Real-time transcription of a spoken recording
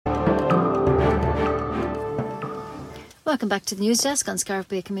Welcome back to the News Desk on Scarf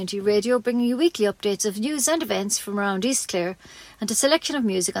Bay Community Radio, bringing you weekly updates of news and events from around East Clare and a selection of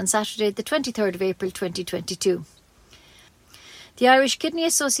music on Saturday the 23rd of April 2022. The Irish Kidney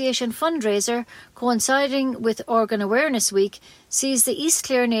Association fundraiser, coinciding with Organ Awareness Week, sees the East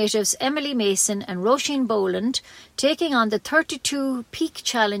Clare natives Emily Mason and Roisin Boland taking on the 32 Peak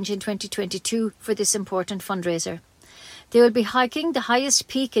Challenge in 2022 for this important fundraiser. They will be hiking the highest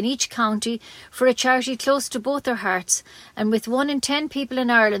peak in each county for a charity close to both their hearts, and with 1 in 10 people in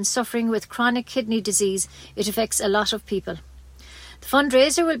Ireland suffering with chronic kidney disease, it affects a lot of people. The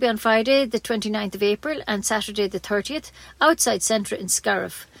fundraiser will be on Friday the 29th of April and Saturday the 30th outside Centra in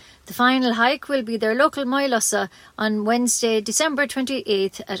Scariff. The final hike will be their local Moylussa on Wednesday, December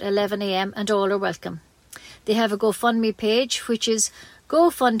 28th at 11 a.m, and all are welcome. They have a GoFundMe page, which is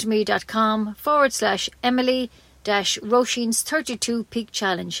gofundme.com/Emily-Roisin's 32 Peak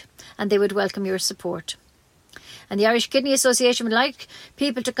Challenge, and they would welcome your support. And the Irish Kidney Association would like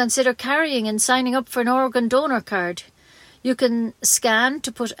people to consider carrying and signing up for an organ donor card. You can scan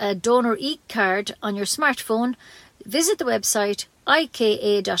to put a donor e-card on your smartphone, visit the website ika.ie/card,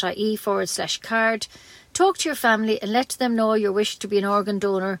 talk to your family and let them know your wish to be an organ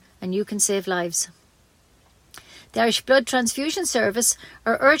donor, and you can save lives. The Irish Blood Transfusion Service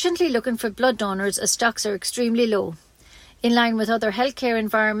are urgently looking for blood donors as stocks are extremely low. In line with other healthcare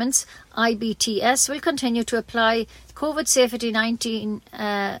environments, IBTS will continue to apply COVID-19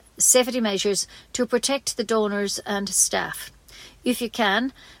 safety measures to protect the donors and staff. If you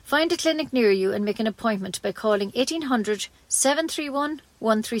can, find a clinic near you and make an appointment by calling 1800 731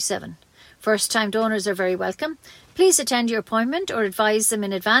 137. First-time donors are very welcome. Please attend your appointment or advise them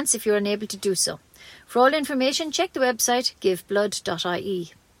in advance if you are unable to do so. For all information, check the website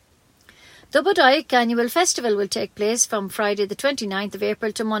giveblood.ie. The Bodyke Annual Festival will take place from Friday the 29th of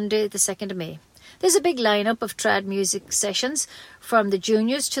April to Monday the 2nd of May. There's a big lineup of trad music sessions from the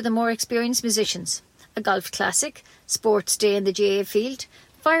juniors to the more experienced musicians. A golf classic, sports day in the GA field,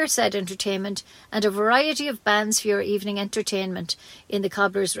 fireside entertainment and a variety of bands for your evening entertainment in the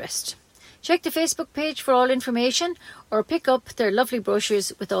Cobbler's Rest. Check the Facebook page for all information or pick up their lovely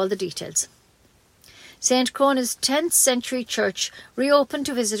brochures with all the details. St. Crona's 10th Century Church reopened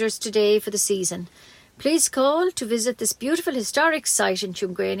to visitors today for the season. Please call to visit this beautiful historic site in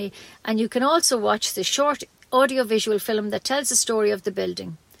Tuamgraney, and you can also watch the short audio-visual film that tells the story of the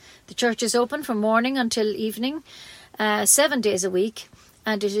building. The church is open from morning until evening, 7 days a week,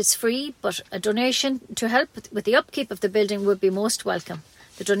 and it is free, but a donation to help with the upkeep of the building would be most welcome.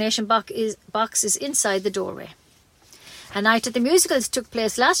 The donation box is inside the doorway. A night at the musicals took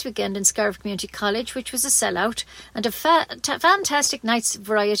place last weekend in Scariff Community College, which was a sellout and a fantastic night's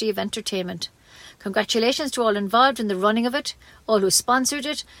variety of entertainment. Congratulations to all involved in the running of it, all who sponsored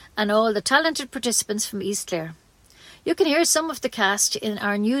it, and all the talented participants from East Clare. You can hear some of the cast in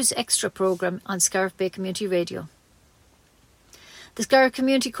our News Extra programme on Scarf Bay Community Radio. The Scariff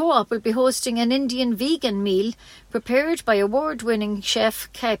Community Co-op will be hosting an Indian vegan meal prepared by award-winning chef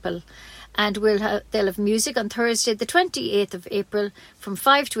Kaipal, and they'll have music on Thursday the 28th of April from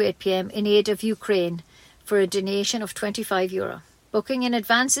 5 to 8 p.m. in aid of Ukraine for a donation of €25. Booking in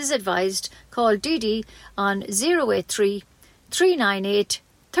advance is advised. Call Didi on 083 398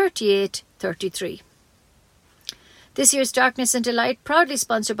 38 33. This year's Darkness and Delight, proudly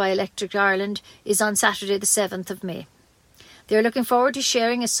sponsored by Electric Ireland, is on Saturday the 7th of May. They are looking forward to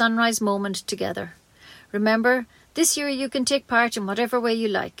sharing a sunrise moment together. Remember, this year you can take part in whatever way you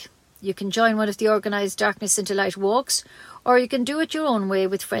like. You can join one of the organised Darkness and Delight walks, or you can do it your own way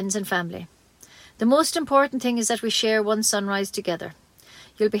with friends and family. The most important thing is that we share one sunrise together.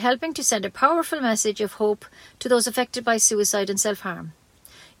 You'll be helping to send a powerful message of hope to those affected by suicide and self-harm.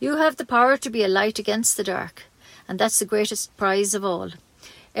 You have the power to be a light against the dark, and that's the greatest prize of all.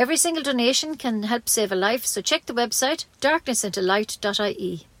 Every single donation can help save a life, so check the website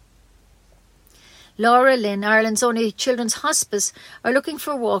darknessintolight.ie. Laura Lynn, Ireland's only children's hospice, are looking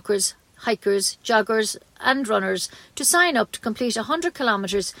for walkers, hikers, joggers and runners to sign up to complete 100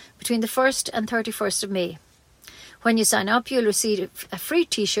 kilometres between the 1st and 31st of May. When you sign up, you'll receive a free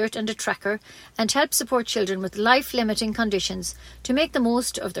t-shirt and a tracker and help support children with life-limiting conditions to make the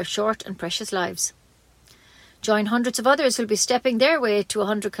most of their short and precious lives. Join hundreds of others who'll be stepping their way to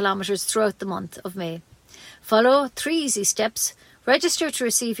 100 kilometres throughout the month of May. Follow 3 easy steps, register to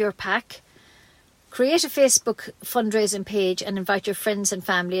receive your pack, create a Facebook fundraising page and invite your friends and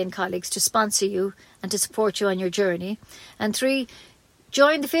family and colleagues to sponsor you and to support you on your journey. And 3,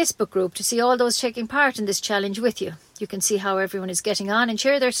 join the Facebook group to see all those taking part in this challenge with you. You can see how everyone is getting on and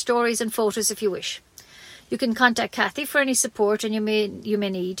share their stories and photos if you wish. You can contact Kathy for any support and you may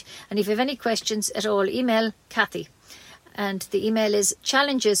need. And if you have any questions at all, email Kathy. and the email is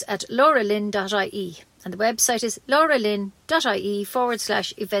challenges@lauralyn.ie, and the website is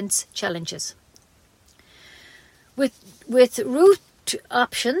lauralyn.ie/events challenges. With route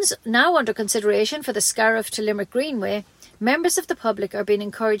options now under consideration for the Scariff to Limerick Greenway, members of the public are being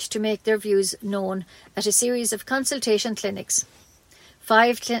encouraged to make their views known at a series of consultation clinics.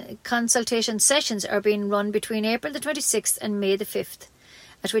 5 consultation sessions are being run between April the 26th and May the 5th,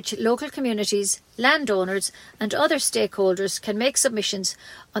 at which local communities, landowners and other stakeholders can make submissions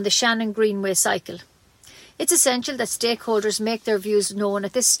on the Shannon Greenway cycle. It's essential that stakeholders make their views known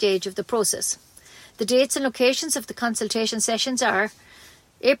at this stage of the process. The dates and locations of the consultation sessions are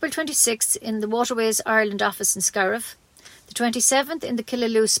April 26th in the Waterways Ireland office in Scariff, the 27th in the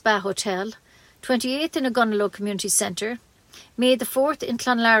Killaloe Spa Hotel, 28th in Ogunlow Community Centre, May the 4th in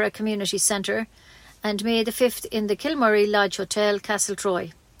Clonlara Community Centre, and May the 5th in the Kilmurray Lodge Hotel,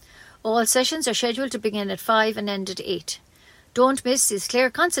 Castletroy. All sessions are scheduled to begin at 5 and end at 8. Don't miss these clear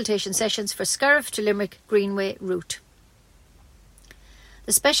consultation sessions for Scariff to Limerick Greenway route.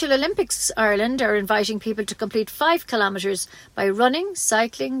 The Special Olympics Ireland are inviting people to complete 5 kilometres by running,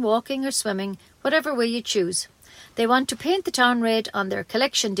 cycling, walking or swimming, whatever way you choose. They want to paint the town red on their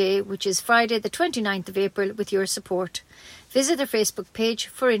collection day, which is Friday the 29th of April, with your support. Visit their Facebook page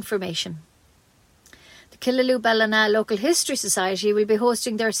for information. The Killaloe Ballina Local History Society will be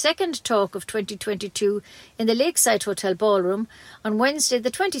hosting their second talk of 2022 in the Lakeside Hotel Ballroom on Wednesday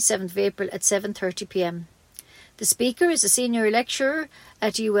the 27th of April at 7:30 p.m. The speaker is a senior lecturer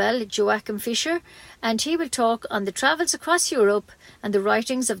at UL, Joachim Fischer, and he will talk on the travels across Europe and the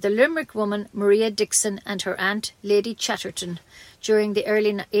writings of the Limerick woman Maria Dixon and her aunt Lady Chatterton during the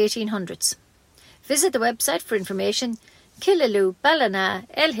early 1800s. Visit the website for information, Killaloe Ballina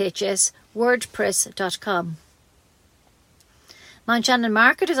LHS wordpress.com. Mount Shannon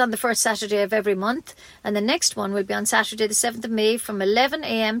Market is on the first Saturday of every month, and the next one will be on Saturday the 7th of May from 11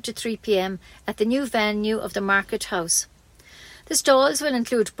 a.m. to 3 p.m. at the new venue of the Market House. The stalls will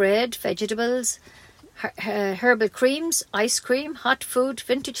include bread, vegetables, herbal creams, ice cream, hot food,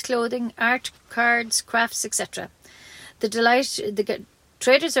 vintage clothing, art, cards, crafts, etc. The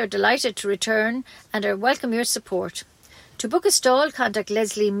traders are delighted to return and are welcome your support. To book a stall, contact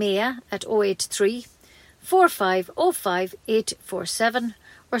Leslie Maya at 083 4505 847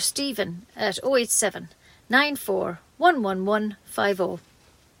 or Stephen at 087 94 11150.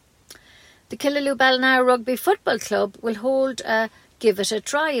 The Killaloe Ballina Rugby Football Club will hold a Give It a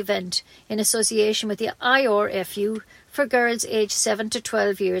Try event in association with the IRFU for girls aged 7 to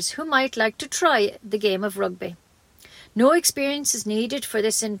 12 years who might like to try the game of rugby. No experience is needed for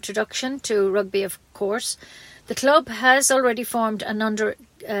this introduction to rugby, of course. The club has already formed an under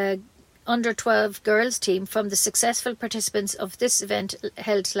 12 girls team from the successful participants of this event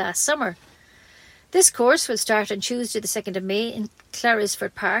held last summer. This course will start on Tuesday the 2nd of May in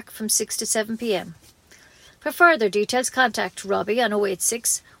Clarisford Park from 6 to 7 p.m. For further details, contact Robbie on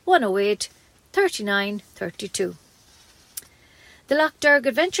 086 108 39 32. The Lough Derg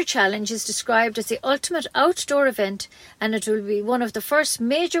Adventure Challenge is described as the ultimate outdoor event, and it will be one of the first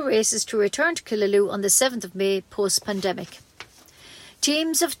major races to return to Killaloe on the 7th of May post-pandemic.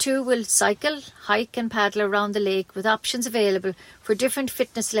 Teams of 2 will cycle, hike and paddle around the lake with options available for different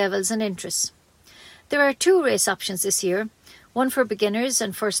fitness levels and interests. There are 2 race options this year, one for beginners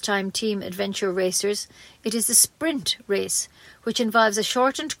and first-time team adventure racers. It is the sprint race, which involves a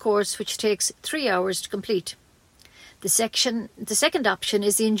shortened course which takes 3 hours to complete. The second option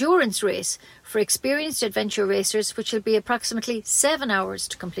is the endurance race for experienced adventure racers, which will be approximately 7 hours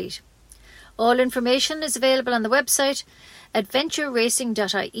to complete. All information is available on the website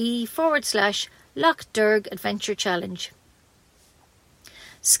adventureracing.ie/Lough Derg Adventure Challenge.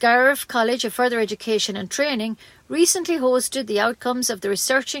 Scariff College of Further Education and Training recently hosted the outcomes of the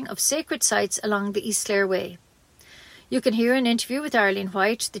researching of sacred sites along the East Clare Way. You can hear an interview with Arlene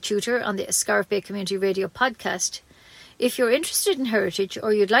White, the tutor, on the Scariff Bay Community Radio podcast. If you're interested in heritage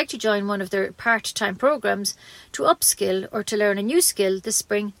or you'd like to join one of their part-time programmes to upskill or to learn a new skill this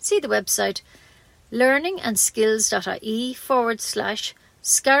spring, see the website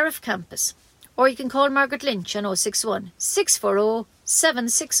learningandskills.ie/Scariff Campus. Or you can call Margaret Lynch on 061 640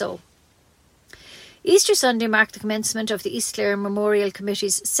 760. Easter Sunday marked the commencement of the East Clare Memorial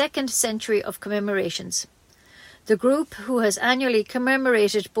Committee's second century of commemorations. The group, who has annually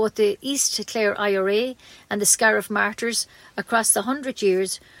commemorated both the East Clare IRA and the Scariff Martyrs across the 100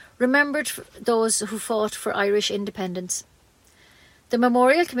 years, remembered those who fought for Irish independence. The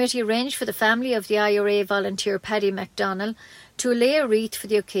Memorial Committee arranged for the family of the IRA volunteer Paddy MacDonnell to lay a wreath for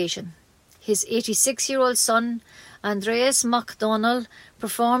the occasion. His 86-year-old son, Andreas MacDonald,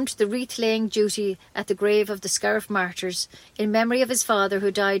 performed the wreath-laying duty at the grave of the Scariff martyrs in memory of his father, who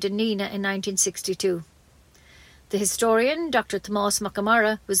died in Nina in 1962. The historian, Dr. Tomás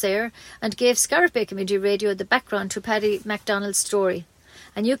McNamara, was there and gave Scariff Bay Community Radio the background to Paddy MacDonald's story,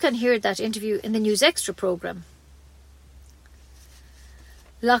 and you can hear that interview in the News Extra programme.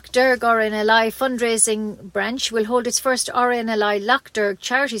 Lough Derg RNLI fundraising branch will hold its first RNLI Lough Derg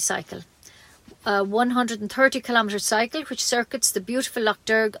charity cycle, a 130-kilometre cycle which circuits the beautiful Lough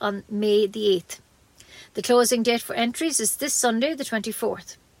Derg on May the 8th. The closing date for entries is this Sunday, the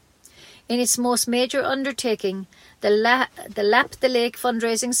 24th. In its most major undertaking, the Lap the Lake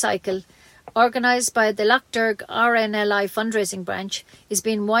fundraising cycle, organised by the Lough Derg RNLI fundraising branch, is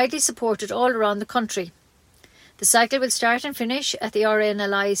being widely supported all around the country. The cycle will start and finish at the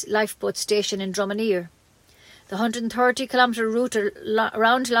RNLI lifeboat station in Drummondere. The 130-kilometre route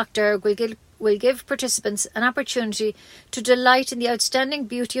around Lough Derg will give participants an opportunity to delight in the outstanding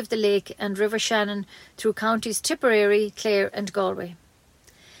beauty of the lake and River Shannon through counties Tipperary, Clare and Galway.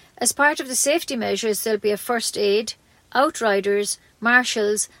 As part of the safety measures, there will be a first aid, outriders,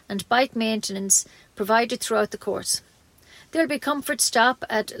 marshals and bike maintenance provided throughout the course. There will be comfort stop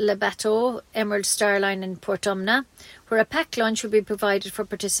at Le Bateau, Emerald Starline in Portumna, where a packed lunch will be provided for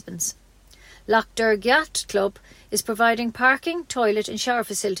participants. Lough Derg Yacht Club is providing parking, toilet and shower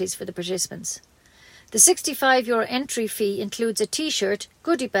facilities for the participants. The €65 entry fee includes a t-shirt,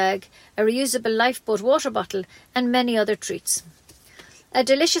 goodie bag, a reusable lifeboat water bottle and many other treats. A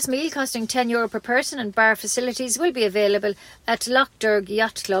delicious meal costing €10 per person and bar facilities will be available at Lough Derg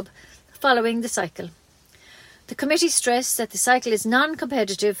Yacht Club following the cycle. The committee stressed that the cycle is a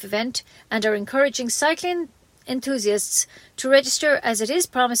non-competitive event and are encouraging cycling enthusiasts to register, as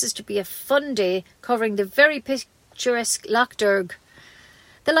it promises to be a fun day covering the very picturesque Lough Derg.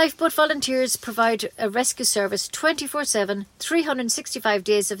 The lifeboat volunteers provide a rescue service 24/7, 365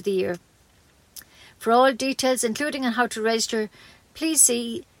 days of the year. For all details, including on how to register, please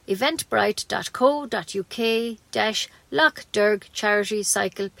see eventbrite.co.uk/Lough Derg charity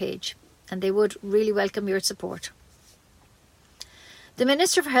cycle page, and they would really welcome your support. The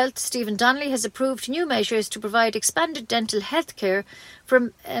Minister for Health, Stephen Donnelly, has approved new measures to provide expanded dental health care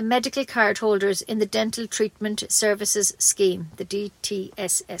for medical card holders in the Dental Treatment Services Scheme, the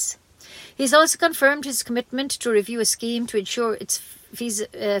DTSS. He has also confirmed his commitment to review a scheme to ensure its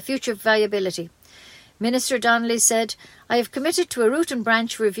future viability. Minister Donnelly said, "I have committed to a root and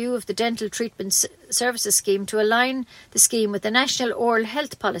branch review of the Dental Treatment Services Scheme to align the scheme with the National Oral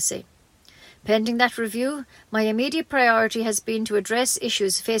Health Policy. Pending that review, my immediate priority has been to address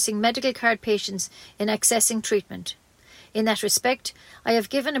issues facing medical card patients in accessing treatment. In that respect, I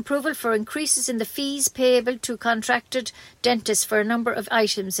have given approval for increases in the fees payable to contracted dentists for a number of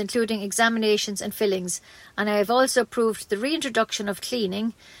items, including examinations and fillings, and I have also approved the reintroduction of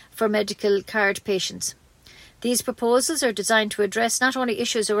cleaning for medical card patients. These proposals are designed to address not only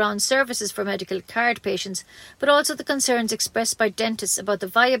issues around services for medical card patients, but also the concerns expressed by dentists about the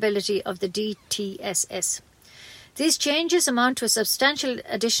viability of the DTSS. These changes amount to a substantial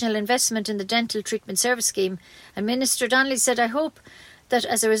additional investment in the Dental Treatment Service Scheme, and Minister Donnelly said, "I hope that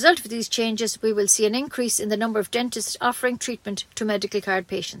as a result of these changes we will see an increase in the number of dentists offering treatment to medical card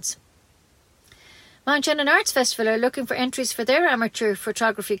patients." Mount Shannon Arts Festival are looking for entries for their amateur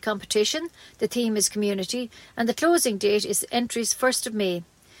photography competition. The theme is community, and the closing date is entries 1st of May.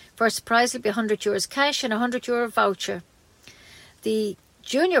 First prize will be €100 cash and a €100 voucher. The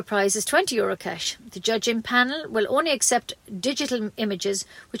junior prize is €20 cash. The judging panel will only accept digital images,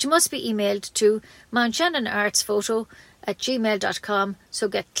 which must be emailed to mountshannonartsphoto@gmail.com. So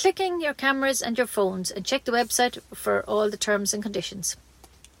get clicking your cameras and your phones and check the website for all the terms and conditions.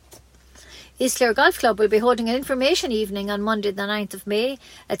 East Clare Golf Club will be holding an information evening on Monday the 9th of May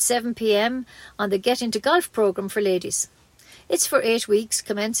at 7 p.m. on the Get Into Golf programme for ladies. It's for 8 weeks,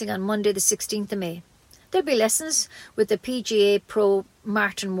 commencing on Monday the 16th of May. There'll be lessons with the PGA Pro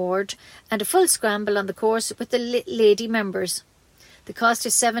Martin Ward and a full scramble on the course with the lady members. The cost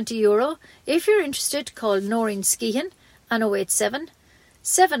is €70. If you're interested, call Noreen Skehan on 087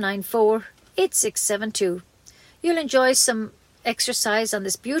 794 8672. You'll enjoy some exercise on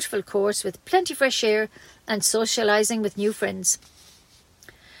this beautiful course with plenty fresh air and socialising with new friends.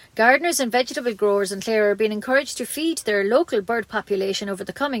 Gardeners and vegetable growers in Clare are being encouraged to feed their local bird population over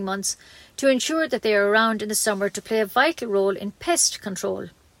the coming months to ensure that they are around in the summer to play a vital role in pest control.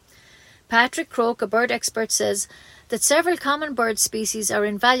 Patrick Croke, a bird expert, says that several common bird species are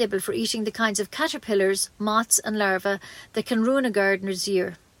invaluable for eating the kinds of caterpillars, moths and larvae that can ruin a gardener's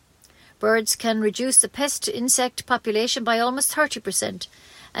year. Birds can reduce the pest insect population by almost 30%,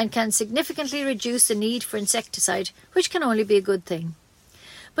 and can significantly reduce the need for insecticide, which can only be a good thing.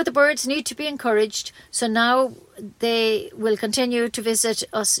 But the birds need to be encouraged, so now they will continue to visit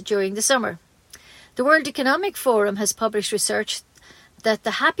us during the summer. The World Economic Forum has published research that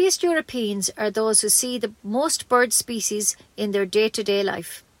the happiest Europeans are those who see the most bird species in their day-to-day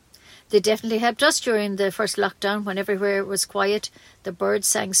life. They definitely helped us during the first lockdown when everywhere was quiet. The birds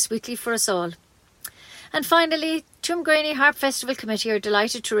sang sweetly for us all. And finally, Tuamgraney Harp Festival Committee are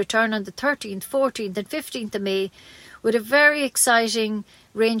delighted to return on the 13th, 14th and 15th of May with a very exciting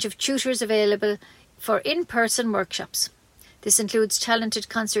range of tutors available for in-person workshops. This includes talented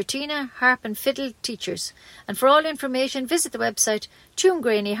concertina, harp and fiddle teachers. And for all information, visit the website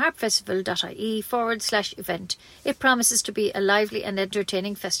tuamgraneyharpfestival.ie/event. It promises to be a lively and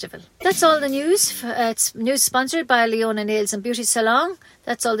entertaining festival. That's all the news. It's news sponsored by Leona Nails and Beauty Salon.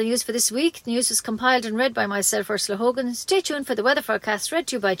 That's all the news for this week. The news was compiled and read by myself, Ursula Hogan. Stay tuned for the weather forecast read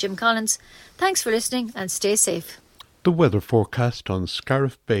to you by Jim Collins. Thanks for listening and stay safe. The weather forecast on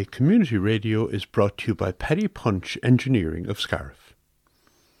Scariff Bay Community Radio is brought to you by Paddy Punch Engineering of Scariff.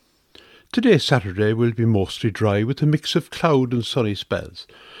 Today, Saturday, will be mostly dry with a mix of cloud and sunny spells,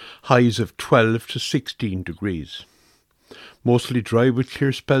 highs of 12 to 16 degrees. Mostly dry with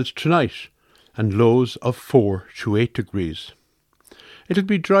clear spells tonight and lows of 4 to 8 degrees. It'll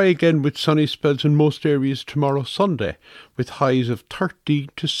be dry again with sunny spells in most areas tomorrow, Sunday, with highs of 13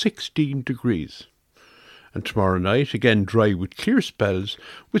 to 16 degrees. And tomorrow night, again dry with clear spells,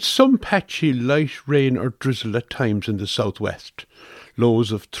 with some patchy light rain or drizzle at times in the southwest,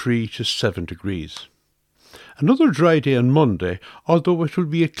 lows of 3 to 7 degrees. Another dry day on Monday, although it will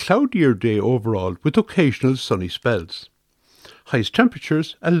be a cloudier day overall with occasional sunny spells. Highest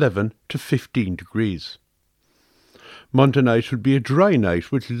temperatures 11 to 15 degrees. Monday night will be a dry night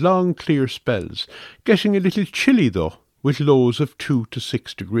with long clear spells, getting a little chilly though, with lows of 2 to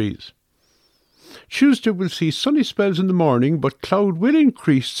 6 degrees. Tuesday will see sunny spells in the morning, but cloud will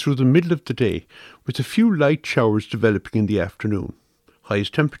increase through the middle of the day, with a few light showers developing in the afternoon.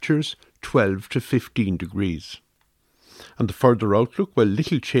 Highest temperatures 12 to 15 degrees. And the further outlook, well,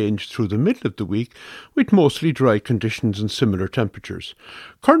 little change through the middle of the week, with mostly dry conditions and similar temperatures.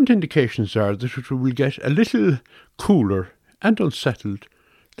 Current indications are that it will get a little cooler and unsettled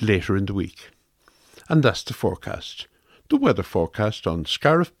later in the week. And that's the forecast. The weather forecast on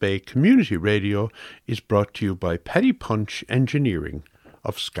Scariff Bay Community Radio is brought to you by Paddy Punch Engineering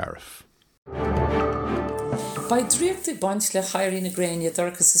of Scariff. By dríocht baint le chairí na Gréine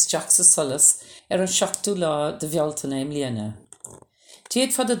dorchas is Jack sa solas an seachtú lá de bhealtaine mbliana.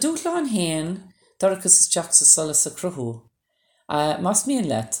 Tiad fad a dúchláin héin dorchas is Jack sa solas a cruthú. Mas mian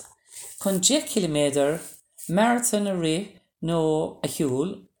let, chun 10 kilometer marathon a ri nó a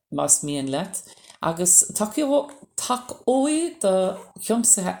hiúl, mas mian let, agus tak ói de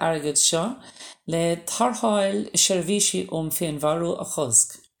chiomsathe agad seo le tartháil seirbhísí féin bharú a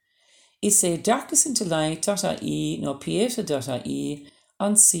chosc. Is é darcasintelai.ie nó pieta.ie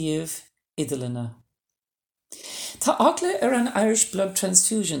an siomh idalana. Tá agla an Irish Blood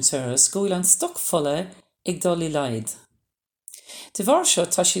Transfusion Service gúil an stoc fola ag dul I laid. De bhar seo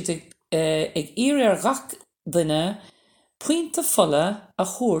tá siad ag iarr gach duine puinte fola a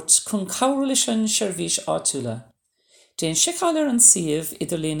chuairt chun cabhrú leis an seirbhís áitiúla. Déan sicáil an siomh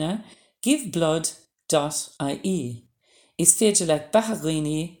idalana giveblood.ie. Is féidir le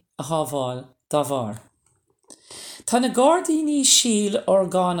beathaghine a hábháil dá bhar. Tá na Gardaíní síl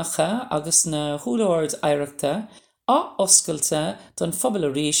orgánacha agus na húlóid éireachta á oscailte don phobal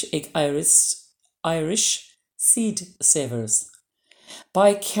arís ag Irish Seed Savers.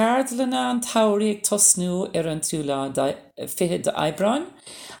 Ba ceardlanna an taurí ag tosnú an trúla fiche de Eibreán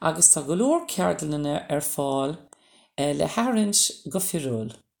agus tá go leor ceardlanna fáil le hairint go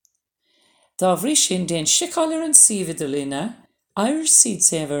fiúil. Dá bhrí sin déan sicáil an siomh idalana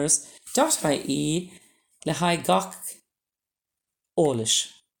irishseedsavers.ie le haid gach ólais.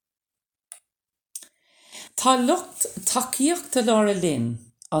 Tá lucht takeíocht de Laura Lynn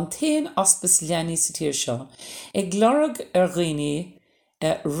an tain ospas leanaí sa tír seo ag glorg ghaoine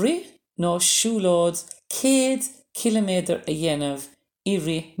ri nó siúlóid 100 kilometer a dhéanamh I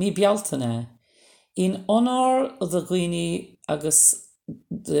ri mí bealtaine. In honor the ghaoine agus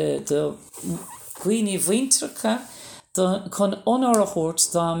de ghaoine bhaintracha chun honor a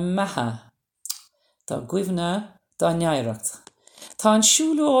chóirt dá metha, dá guimhne dá neamhreacht. Tá an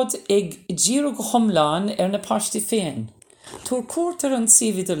siúlóid ag díreach go thomláin na páistí féin. Tuair cuairtear an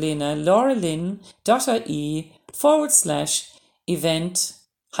siomh idalana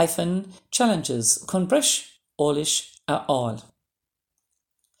lauralyn.ie/event-challenges chun breis ólais a fháil.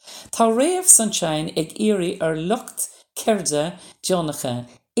 Tá réamh sunshine ag iarraidh ar lucht ceirde deonacha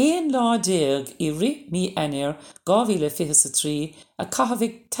Éon lá déag I ri mí enair 2023 a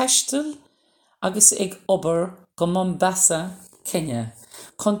caithfidh teistil agus ag obair go Mombasa, Kenya.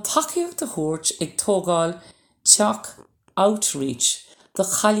 Chun tacaíocht a thabhairt ag tógáil teach Outreach do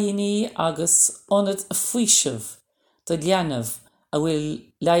chalíní agus ionad a fuisimh do leanamh a bhfuil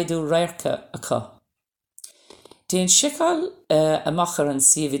leidú réirce acu. Déan sicáil amach ar an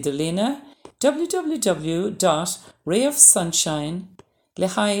CV do lína www.rayofsunshine le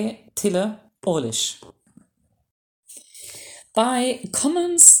haghaidh tuile eolais. Ba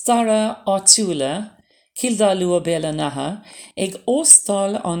cumann stara áitiúla Kilda lua béla natha ag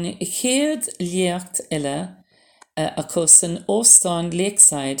óstáil an chéad líocht eile acu san óstán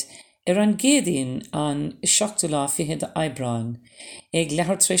Lakeside ar an gcéadaoin an 17 Eibreán ag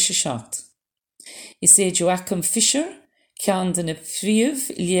lethar tréise seacht. Is é Joachim Fisher ceann de na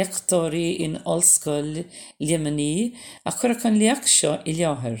príomh líochtóirí in Ollscoil Limaní a chuireadh an líocht seo I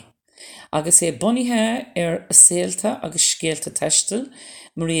láthair. Agus é bunaithe ar saolta agus scéalta teistil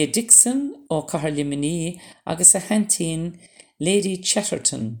Maria Dixon ó Cathair Limaní agus a hentín Lady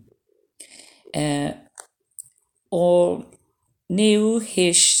Chatterton ó néú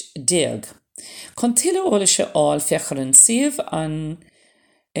héis déag. Chun tuile eolaise áil fechar an siomh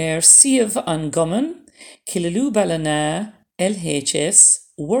an gcumann Cilalú Ballana LHS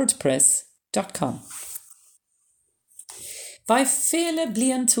wordpress.com. Ba féle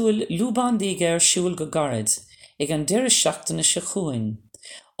blian túil lúbándaigh ar siúl go gairid ag an deireadh seachtaine sa chúin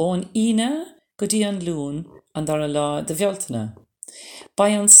ón ine go dtí an lún an dara lá de bhealtaine. Ba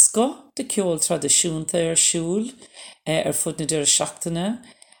an sco de ceol tradiisiúnta ar siúl ar fud na deireadh seachtaine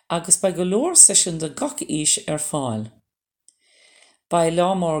agus ba go leor seisin de gach is ar fáil. Ba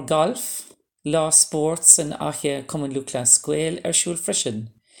lámór golf, lá sport san ache Cumann Lúcla Scuil ar siúl freisin.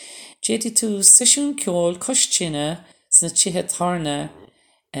 Déadú tú sisiún ceol coistíne sna tithe tarna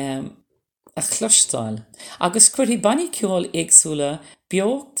a chluisteáil. Agus cuirtí bannaí ceol éagsúla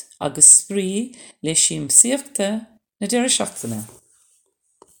beocht agus sprí leis siam síochta na deireadh seachtaine.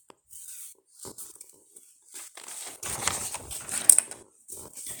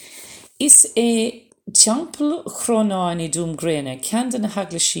 Is é teampall chrónáin I dúm gréine ceann de na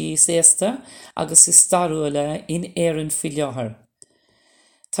haglaisí séasta agus is starúile in éireann faoi láthair.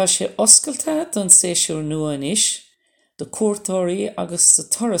 Tá sé oscailta don séisiúr nua anois, do cuairteoirí agus do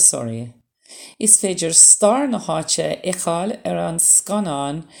turasóirí. Is féidir star na háite éáil ar an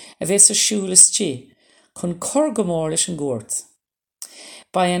scanán a bheits ar siúil istí, chun cur go mór leis an gcuairt.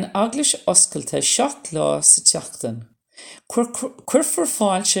 Ba an eaglais oscailta 7 lá sa teachtain. Cuirfar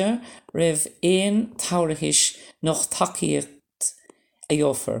fáilte raibh éon thabharthais nach tacaíocht a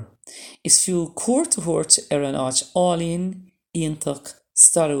dheofar. Is fiú cuairteoirt ar an áit áilín, iontach,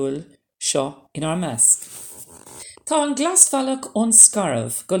 starúil seo in ar measc. Tá an glasbhealach ón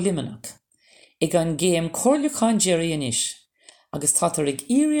Scarabh go limanach ag an géim Comhliúchán Jerry anois, agus tátar ag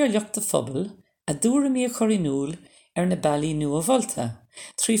iarraí ar leachta phobal a dúramí a choirinúil ar na bailí nua bholta,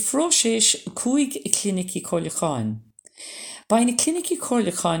 trí phróisis 5 clínicí Comhliúchán. Ba na clínicí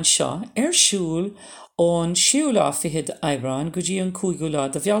Comhliúchán seo ar siúl ón 17 Eibreán go dtí an 5 lá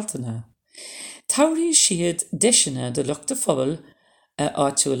de bhealtaine. Thabhraigh siad deisina de leachta phobal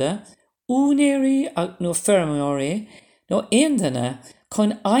áitiúla, únéirí nó fermóirí nó aondaine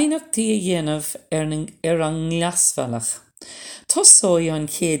chun aineachtaí a dhéanamh ar an nglasbhealach. Tosóidh an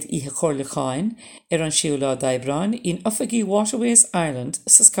chéad oíche Comhliúchán ar an 7 d'Eibreán in Offagy Waterways Ireland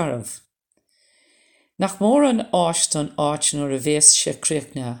sa Scarabh. Nach mór an áist an áit nuair a bhés sé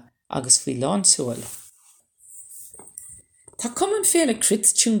críochna agus faoi lánsúil. Tá cumann féle crit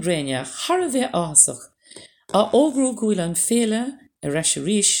tún gréine thar a bheith áasach a ógrú gúil an féle a reis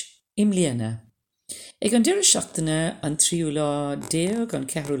ríis im líana. Ag an deireadh seachtaine an 3 lá déag, an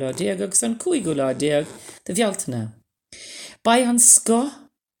 4 lá déag agus an 5 lá déag de bhealtaine. Ba an sco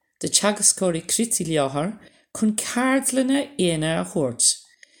de teagascóirí crití leathair chun cardlanna éana a thabhairt.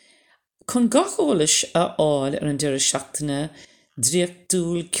 Chun gach eolais a fháil ar an deireadh seachtaine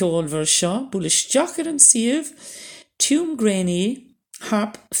dríochtúil ceolmhar seo bula isteach ar an siomh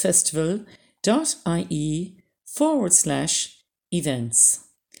tuamgraneyharpfestival.ie/events.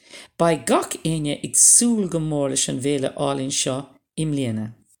 Ba gach aine ag súil go mór leis an bhéle álinn seo im líana.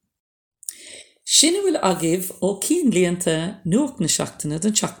 Sin bhfuil agah ó cinn blianta nuacht na seachtaine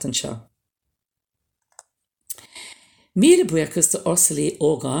den seachtain seo. Míle buchas de orsaí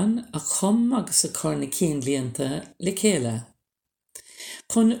ógáin a chum agus a chur na cinn blianta le chéile.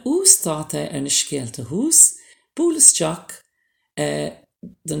 Chun úsáta ar na scéalta hús, búlasteach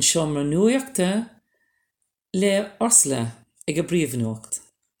den seomra nuachta le orsla ag a bríomhnócht.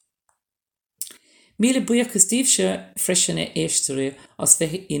 Míle buíochas díobse freisin é éistearú as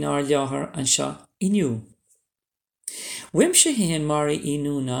bheith inar leathair an seo inniu. Wimse héan marí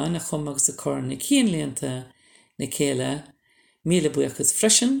inúna na chum agus a chur na cían líonta na céile míle buíochas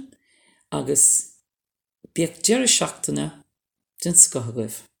freisin agus bíoh deireadh seachtaine den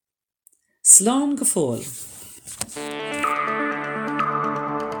scothagah. Slán go fóill.